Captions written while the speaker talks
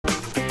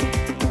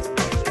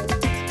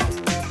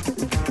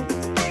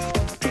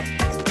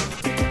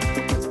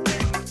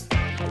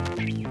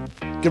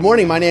Good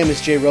morning. My name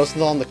is Jay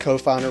Rosenthal. I'm the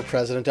co-founder and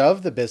president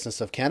of the Business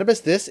of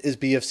Cannabis. This is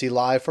BFC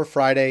Live for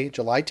Friday,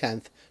 July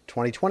 10th,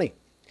 2020.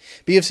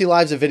 BFC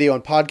Live is a video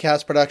and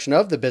podcast production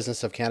of the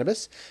Business of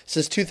Cannabis.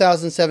 Since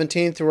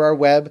 2017, through our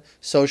web,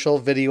 social,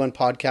 video, and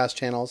podcast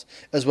channels,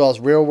 as well as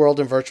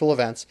real-world and virtual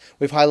events,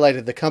 we've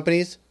highlighted the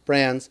companies,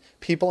 brands,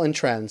 people, and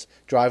trends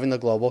driving the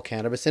global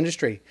cannabis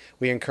industry.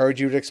 We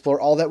encourage you to explore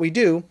all that we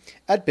do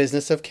at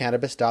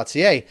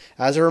businessofcannabis.ca.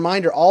 As a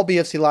reminder, all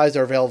BFC Lives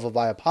are available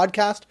via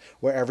podcast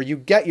wherever you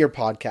get your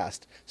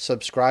podcast.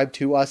 Subscribe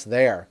to us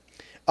there.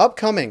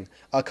 Upcoming,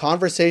 a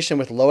conversation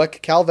with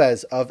Loic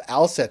Calvez of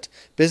Alcit.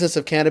 Business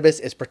of Cannabis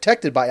is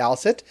protected by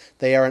Alcit.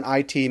 They are an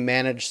IT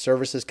managed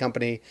services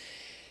company,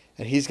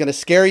 and he's going to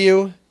scare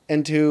you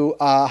into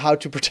how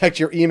to protect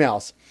your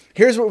emails.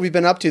 Here's what we've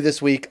been up to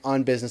this week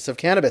on Business of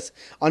Cannabis.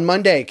 On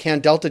Monday,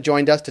 CanDelta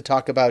joined us to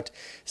talk about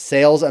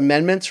sales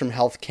amendments from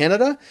Health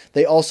Canada.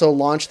 They also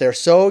launched their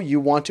So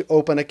You Want to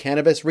Open a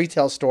Cannabis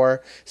Retail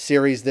Store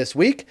series this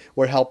week.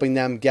 We're helping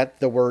them get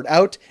the word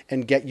out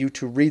and get you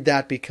to read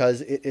that because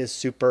it is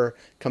super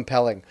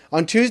compelling.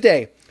 On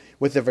Tuesday,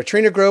 with the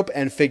Vitrina Group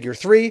and Figure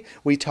 3,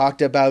 we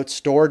talked about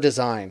store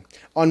design.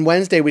 On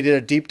Wednesday, we did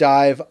a deep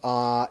dive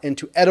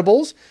into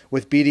edibles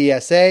with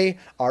BDSA,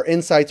 our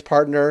insights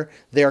partner.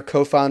 Their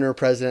co-founder and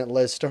president,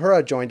 Liz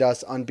Stahura, joined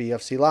us on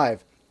BFC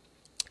Live.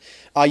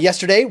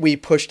 Yesterday, we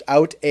pushed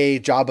out a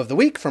job of the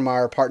week from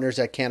our partners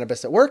at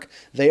Cannabis at Work.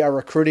 They are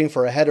recruiting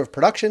for a head of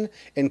production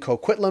in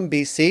Coquitlam,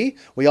 BC.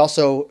 We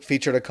also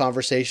featured a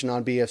conversation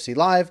on BFC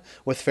Live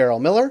with Farrell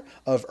Miller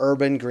of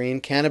Urban Green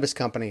Cannabis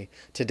Company.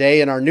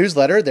 Today in our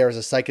newsletter, there is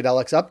a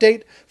psychedelics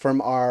update from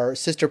our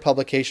sister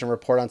publication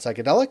Report on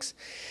Psychedelics.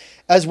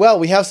 As well,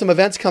 we have some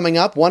events coming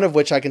up, one of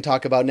which I can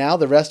talk about now.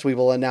 The rest we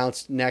will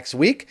announce next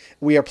week.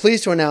 We are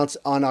pleased to announce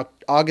on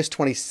August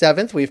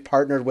 27th, we've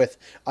partnered with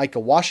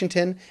ICA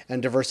Washington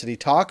and Diversity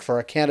Talk for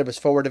a Cannabis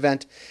Forward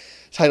event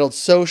titled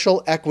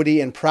Social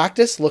Equity in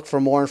Practice. Look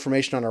for more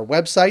information on our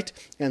website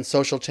and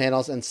social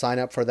channels and sign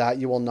up for that.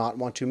 You will not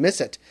want to miss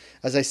it.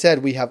 As I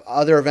said, we have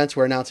other events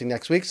we're announcing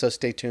next week, so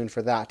stay tuned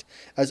for that.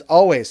 As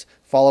always,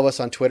 follow us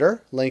on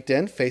Twitter,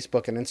 LinkedIn,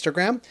 Facebook, and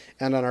Instagram,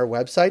 and on our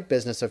website,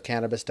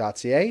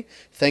 businessofcannabis.ca.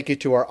 Thank you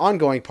to our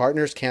ongoing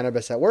partners,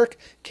 Cannabis at Work,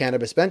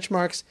 Cannabis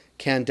Benchmarks,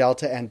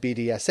 CanDelta, and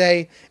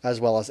BDSA, as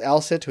well as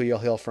Alcit, who you'll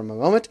hear from in a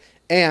moment,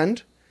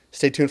 and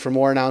stay tuned for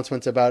more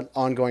announcements about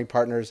ongoing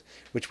partners,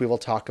 which we will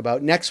talk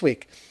about next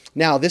week.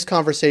 Now, this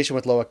conversation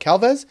with Loic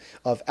Calvez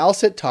of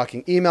Alcit,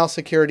 talking email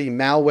security,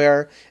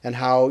 malware, and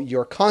how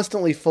your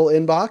constantly full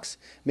inbox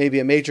may be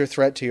a major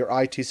threat to your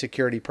IT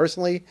security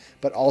personally,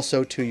 but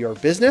also to your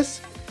business.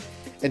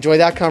 Enjoy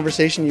that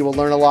conversation. You will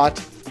learn a lot,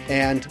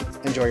 and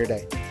enjoy your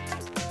day.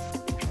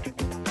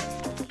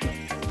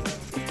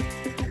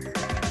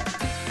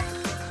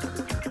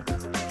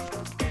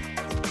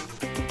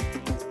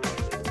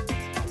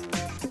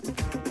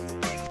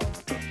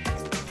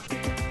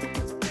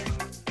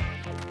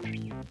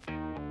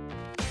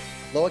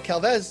 Loic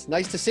Calvez,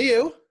 nice to see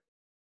you.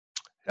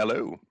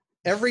 Hello.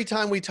 Every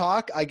time we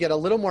talk, I get a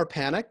little more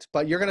panicked,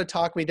 but you're going to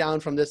talk me down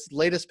from this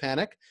latest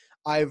panic.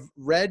 I've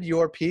read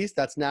your piece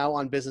that's now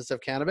on Business of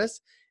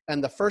Cannabis,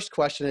 and the first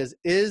question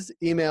is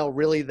email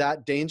really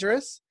that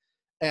dangerous?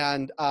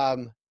 And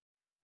I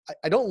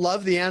don't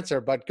love the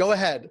answer, but go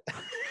ahead.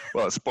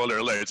 Well, spoiler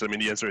alert, I mean,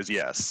 the answer is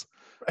yes.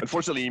 Right.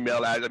 Unfortunately,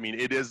 email ads, I mean,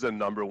 it is the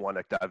number one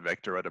attack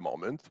vector at the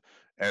moment.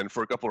 And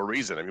for a couple of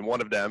reasons. I mean, one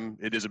of them,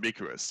 it is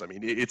ubiquitous. I mean,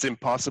 it's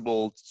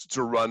impossible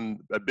to run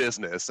a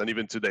business, and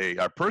even today,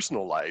 our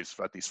personal lives,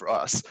 at least for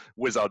us,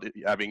 without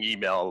having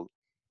email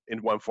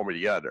in one form or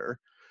the other.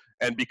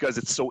 And because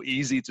it's so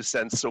easy to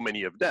send so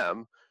many of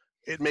them,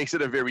 it makes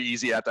it a very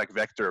easy attack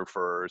vector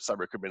for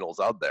cyber criminals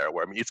out there,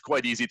 where, I mean, it's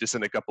quite easy to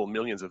send a couple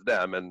millions of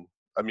them. And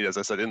I mean, as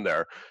I said in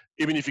there,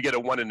 even if you get a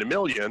 1 in a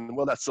million,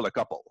 well, that's still a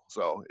couple.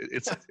 So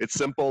it's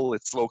simple,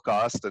 it's low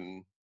cost,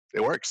 and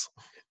it works.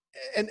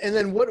 And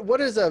then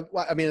what is I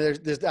mean,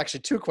 there's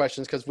actually two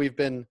questions, because we've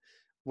been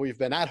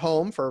at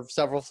home for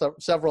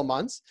several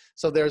months.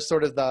 So there's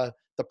sort of the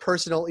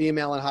personal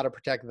email and how to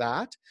protect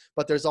that,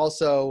 but there's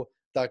also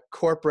the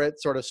corporate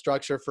sort of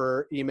structure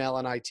for email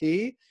and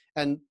IT,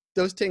 and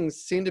those things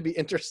seem to be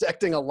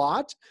intersecting a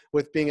lot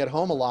with being at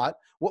home a lot.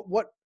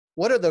 What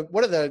are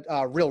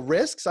the real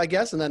risks, I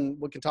guess, and then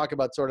we can talk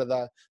about sort of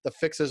the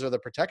fixes or the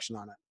protection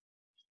on it.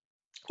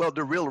 Well,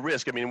 the real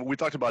risk, I mean, we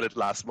talked about it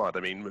last month.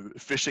 I mean,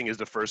 phishing is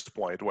the first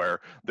point,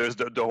 where there's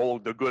the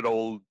good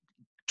old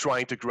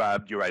trying to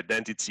grab your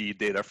identity,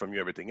 data from you,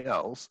 everything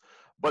else.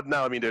 But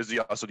now, I mean, there's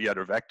also the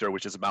other vector,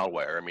 which is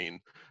malware. I mean,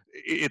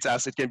 it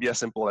can be as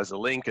simple as a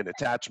link, an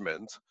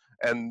attachment,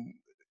 and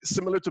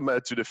similar to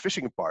the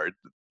phishing part,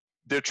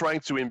 they're trying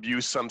to imbue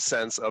some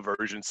sense of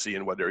urgency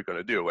in what they're going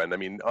to do. And I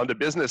mean, on the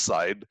business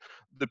side,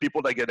 the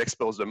people that get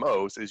exposed the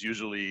most is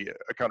usually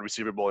account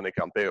receivable and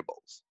account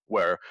payables,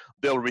 where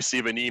they'll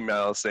receive an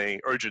email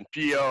saying urgent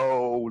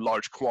PO,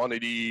 large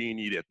quantity,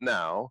 need it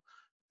now.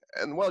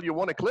 And well, you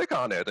want to click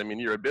on it. I mean,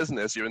 you're a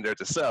business, you're in there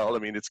to sell. I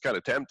mean, it's kind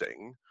of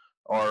tempting.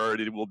 or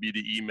it will be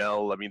the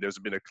email. I mean, there's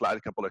been a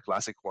couple of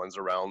classic ones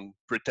around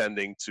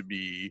pretending to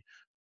be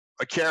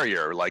a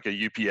carrier like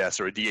a UPS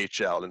or a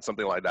DHL and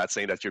something like that,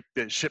 saying that your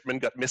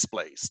shipment got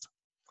misplaced.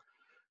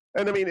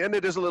 And I mean, and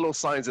there's little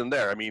signs in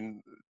there. I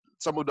mean,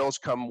 some of those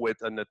come with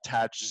an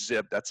attached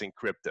zip that's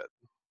encrypted.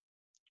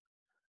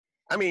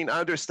 I mean, I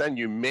understand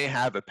you may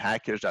have a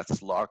package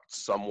that's locked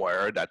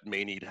somewhere that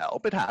may need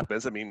help. It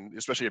happens. I mean,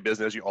 especially a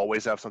business, you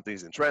always have some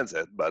things in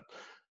transit. But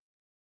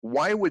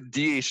why would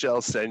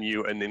DHL send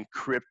you an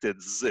encrypted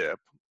zip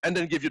and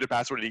then give you the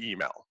password of the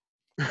email?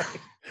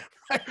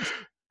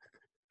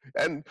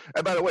 And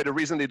by the way, the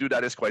reason they do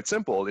that is quite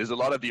simple, is a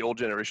lot of the old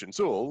generation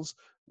tools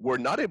were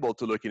not able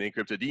to look in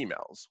encrypted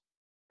emails.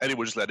 And it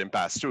would just let them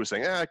pass through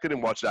saying, I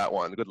couldn't watch that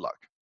one. Good luck.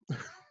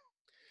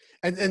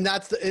 And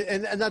that's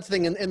the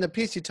thing. In the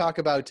piece you talk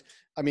about,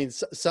 I mean,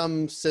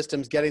 some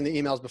systems getting the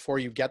emails before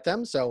you get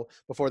them. So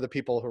before the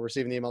people who are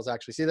receiving the emails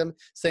actually see them.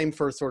 Same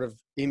for sort of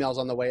emails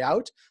on the way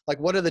out. Like,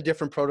 what are the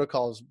different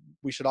protocols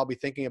we should all be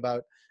thinking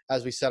about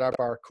as we set up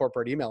our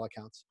corporate email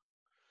accounts?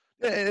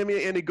 Yeah, I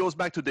mean, and it goes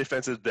back to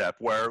defensive depth,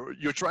 where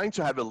you're trying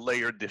to have a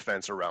layered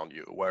defense around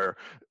you, where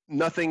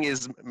nothing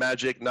is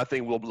magic,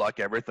 nothing will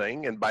block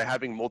everything, and by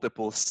having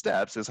multiple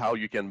steps is how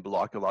you can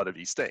block a lot of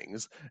these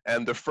things.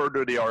 And the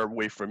further they are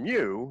away from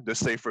you, the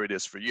safer it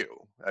is for you.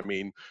 I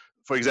mean,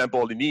 for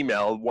example, in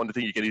email, one of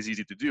the things is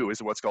easy to do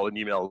is what's called an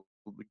email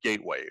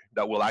gateway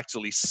that will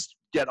actually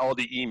get all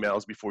the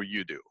emails before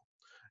you do.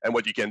 And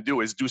what you can do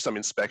is do some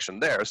inspection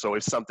there. So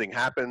if something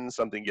happens,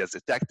 something gets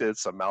detected,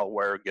 some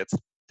malware gets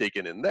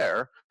taken in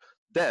there,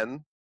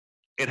 then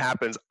it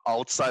happens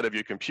outside of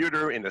your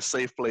computer in a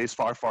safe place,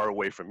 far, far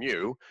away from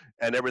you,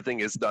 and everything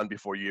is done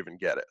before you even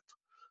get it.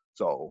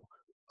 So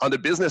on the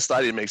business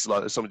side, it makes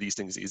some of these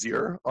things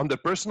easier. On the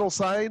personal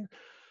side,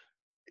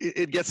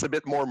 it gets a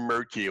bit more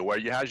murky, where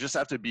you just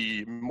have to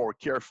be more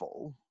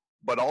careful.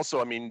 But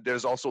also, I mean,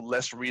 there's also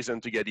less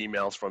reason to get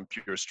emails from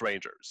pure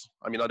strangers.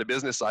 I mean, on the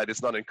business side,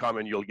 it's not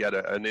uncommon you'll get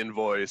an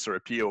invoice or a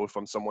PO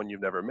from someone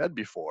you've never met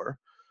before.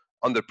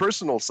 On the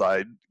personal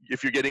side,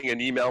 if you're getting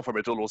an email from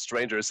a total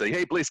stranger saying,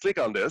 hey, please click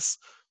on this,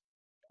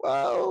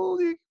 well,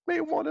 you may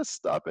want to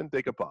stop and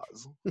take a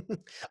pause.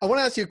 I want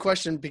to ask you a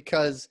question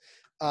because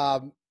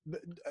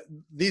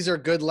these are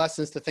good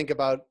lessons to think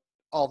about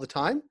all the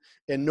time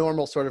in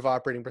normal sort of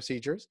operating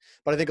procedures.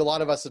 But I think a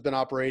lot of us have been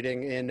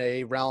operating in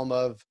a realm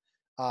of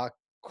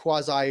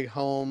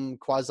quasi-home,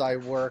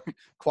 quasi-work,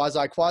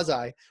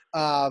 quasi-quasi,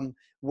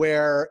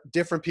 where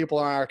different people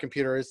are on our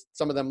computers,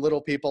 some of them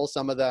little people,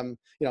 some of them,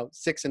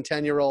 6 and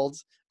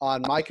 10-year-olds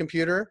on my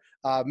computer,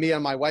 me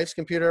on my wife's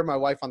computer, my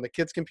wife on the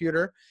kids'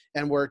 computer,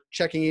 and we're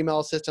checking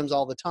email systems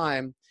all the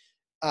time.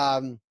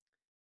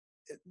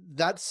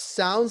 That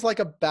sounds like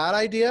a bad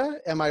idea.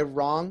 Am I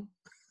wrong?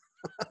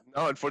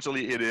 No,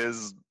 unfortunately, it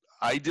is.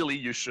 Ideally,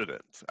 you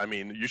shouldn't. I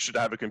mean, you should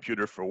have a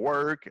computer for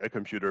work, a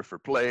computer for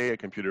play, a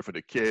computer for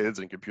the kids,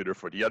 and a computer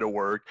for the other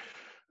work.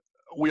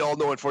 We all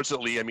know,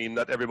 unfortunately, I mean,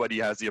 not everybody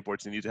has the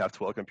opportunity to have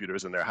 12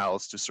 computers in their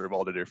house to serve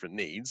all the different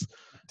needs.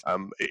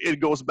 It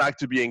goes back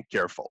to being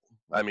careful.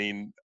 I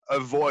mean,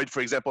 avoid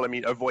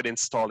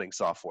installing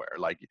software.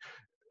 Like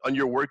on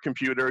your work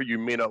computer, you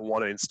may not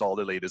want to install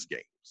the latest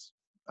games.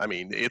 I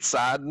mean, it's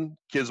sad,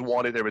 kids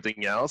wanted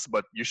everything else,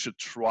 but you should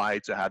try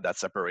to have that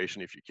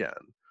separation if you can.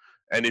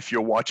 And if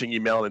you're watching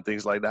email and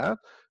things like that,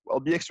 well,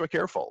 be extra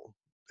careful.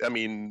 I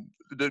mean,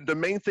 the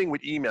main thing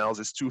with emails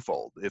is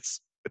twofold.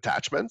 It's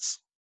attachments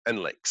and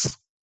links.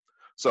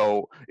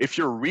 So if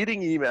you're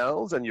reading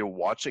emails and you're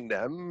watching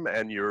them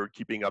and you're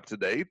keeping up to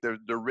date,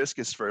 the risk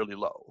is fairly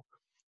low.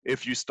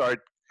 If you start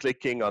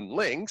clicking on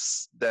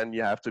links, then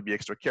you have to be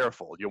extra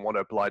careful. You want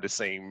to apply the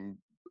same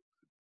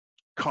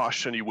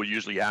caution you would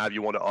usually have.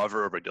 You want to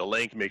hover over the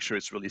link, make sure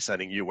it's really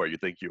sending you where you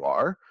think you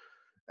are.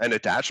 And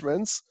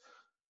attachments,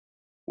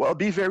 well,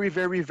 be very,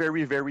 very,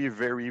 very, very,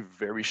 very,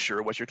 very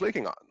sure what you're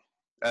clicking on.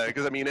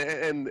 Because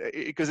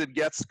because it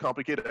gets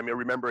complicated. I mean, I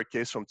remember a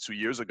case from 2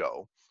 years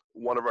ago.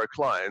 One of our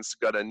clients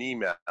got an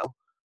email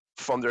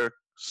from their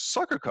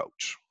soccer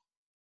coach.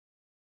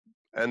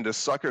 And the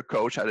soccer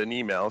coach had an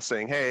email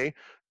saying, hey,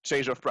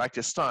 change of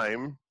practice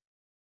time,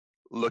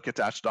 look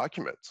attached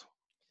document.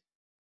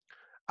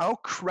 How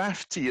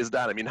crafty is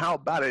that? I mean, how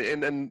bad?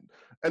 And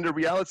the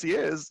reality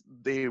is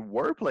they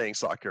were playing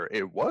soccer.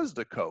 It was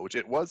the coach.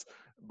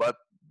 But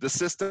the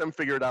system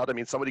figured out, I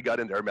mean, somebody got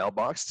in their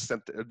mailbox,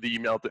 sent the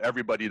email to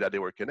everybody that they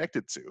were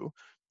connected to,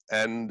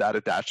 and that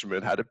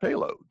attachment had a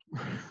payload.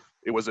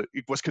 It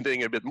was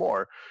containing a bit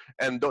more.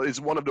 And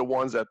it's one of the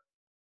ones that,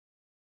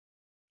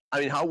 I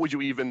mean, how would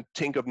you even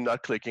think of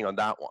not clicking on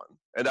that one?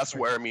 And that's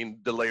where, I mean,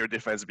 the layer of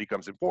defense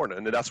becomes important.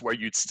 And that's where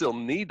you'd still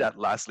need that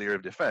last layer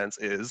of defense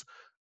is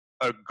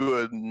a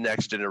good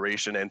next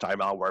generation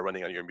anti-malware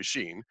running on your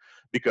machine.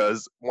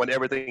 Because when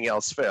everything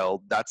else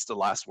failed, that's the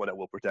last one that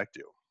will protect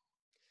you.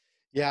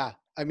 Yeah,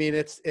 I mean,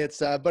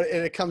 but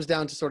it comes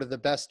down to sort of the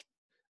best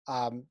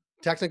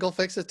technical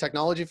fixes,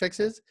 technology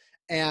fixes,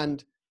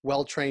 and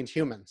well-trained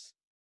humans.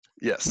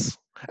 Yes,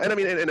 and I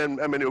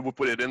mean, we'll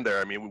put it in there.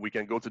 I mean, we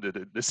can go to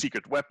the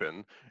secret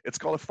weapon. It's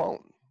called a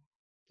phone.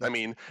 I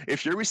mean,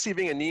 if you're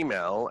receiving an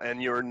email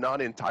and you're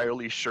not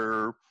entirely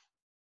sure,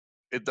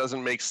 it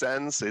doesn't make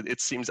sense, it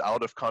seems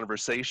out of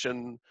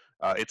conversation,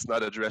 it's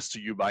not addressed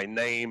to you by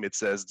name, it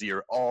says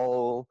dear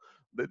all,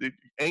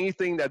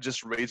 anything that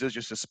just raises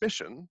your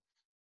suspicion,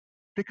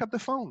 pick up the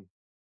phone.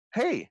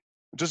 Hey,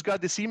 just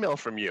got this email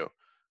from you.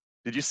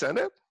 Did you send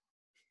it?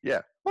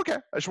 Yeah. Okay.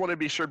 I just want to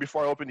be sure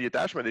before I open the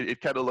attachment.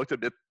 It kind of looked a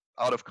bit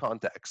out of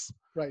context.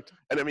 Right.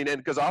 And I mean, and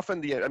because often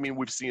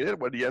we've seen it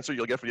where the answer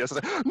you'll get from the answer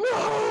is like,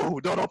 no,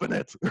 don't open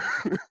it.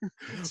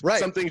 Right.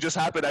 Something just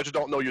happened. I just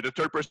don't know. You're the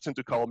third person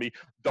to call me.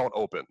 Don't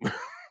open.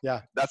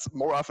 Yeah. That's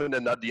more often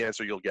than not the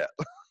answer you'll get.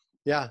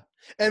 Yeah.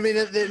 I mean,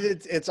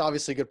 it's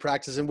obviously good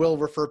practice, and we'll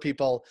refer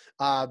people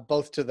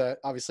both to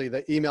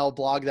the email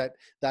blog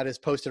that is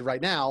posted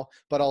right now,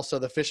 but also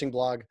the phishing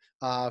blog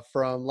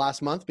from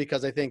last month,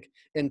 because I think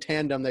in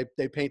tandem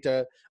they paint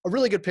a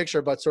really good picture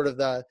about sort of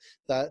the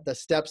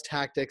steps,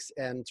 tactics,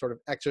 and sort of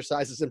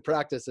exercises and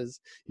practices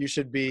you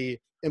should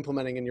be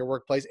implementing in your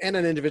workplace and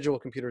on individual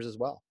computers as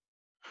well.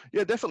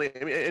 Yeah, definitely.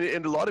 I mean,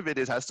 and a lot of it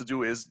has to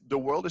do is the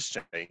world has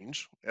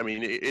changed. I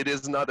mean, it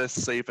is not as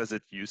safe as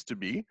it used to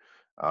be.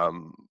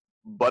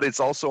 But it's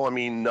also, I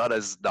mean, not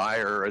as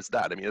dire as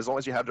that. I mean, as long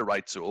as you have the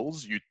right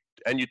tools, you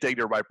take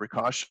the right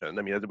precaution.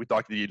 I mean, we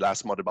talked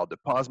last month about the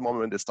pause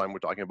moment. This time we're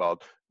talking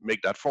about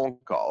make that phone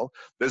call.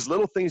 There's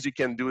little things you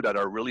can do that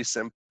are really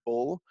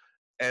simple.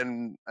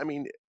 And I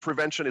mean,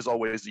 prevention is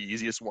always the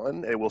easiest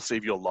one. It will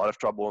save you a lot of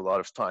trouble, a lot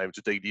of time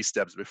to take these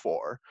steps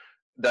before.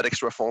 That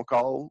extra phone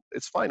call,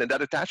 it's fine. And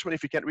that attachment,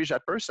 if you can't reach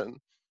that person,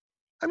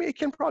 I mean, it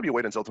can probably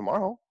wait until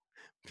tomorrow.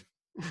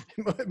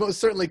 It most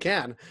certainly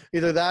can.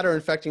 Either that or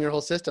infecting your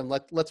whole system.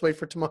 Let's wait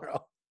for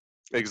tomorrow.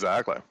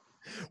 Exactly.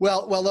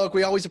 Well, look,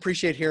 we always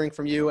appreciate hearing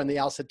from you and the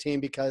Alsit team,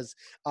 because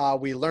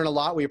we learn a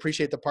lot. We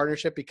appreciate the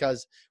partnership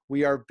because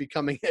we are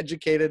becoming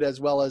educated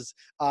as well as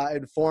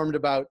informed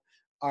about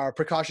our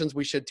precautions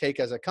we should take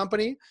as a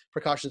company,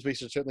 precautions we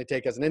should certainly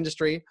take as an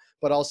industry,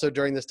 but also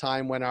during this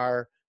time when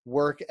our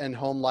work and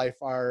home life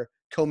are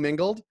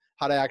commingled,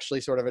 how to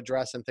actually sort of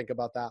address and think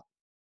about that.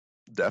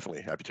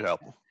 Definitely. Happy to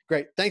help.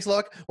 Great. Thanks,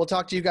 Loic. We'll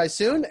talk to you guys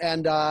soon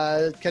and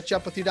catch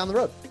up with you down the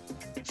road.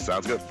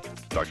 Sounds good.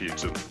 Talk to you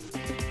soon.